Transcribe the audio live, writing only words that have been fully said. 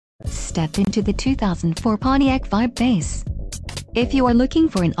step into the 2004 Pontiac Vibe Base. If you are looking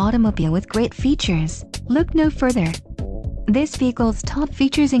for an automobile with great features, look no further. This vehicle's top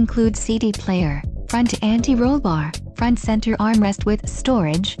features include CD player, front anti-roll bar, front center armrest with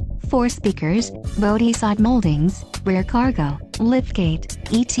storage, 4 speakers, body side moldings, rear cargo, liftgate,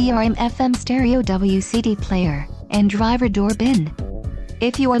 ETRM/FM stereo WCD player, and driver door bin.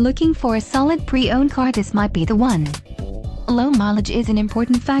 If you are looking for a solid pre-owned car, this might be the one. Low mileage is an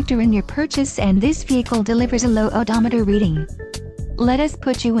important factor in your purchase, and this vehicle delivers a low odometer reading. Let us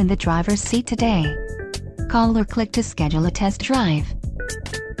put you in the driver's seat today. Call or click to schedule a test drive.